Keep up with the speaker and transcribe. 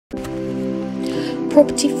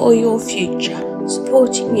Property for your future,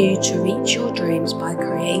 supporting you to reach your dreams by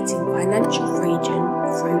creating financial freedom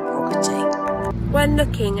through property. When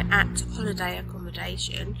looking at holiday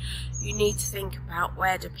accommodation, you need to think about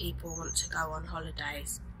where do people want to go on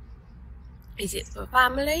holidays. Is it for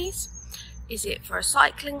families? Is it for a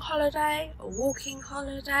cycling holiday, a walking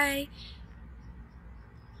holiday?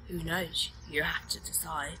 Who knows? You have to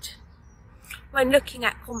decide. When looking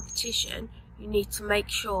at competition, you need to make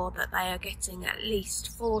sure that they are getting at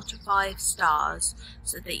least 4 to 5 stars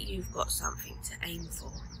so that you've got something to aim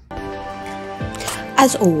for.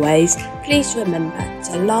 As always, please remember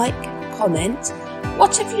to like, comment.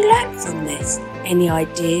 What have you learnt from this? Any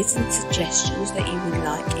ideas and suggestions that you would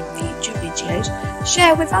like in future videos?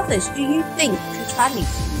 Share with others who you think could value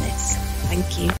from this. Thank you.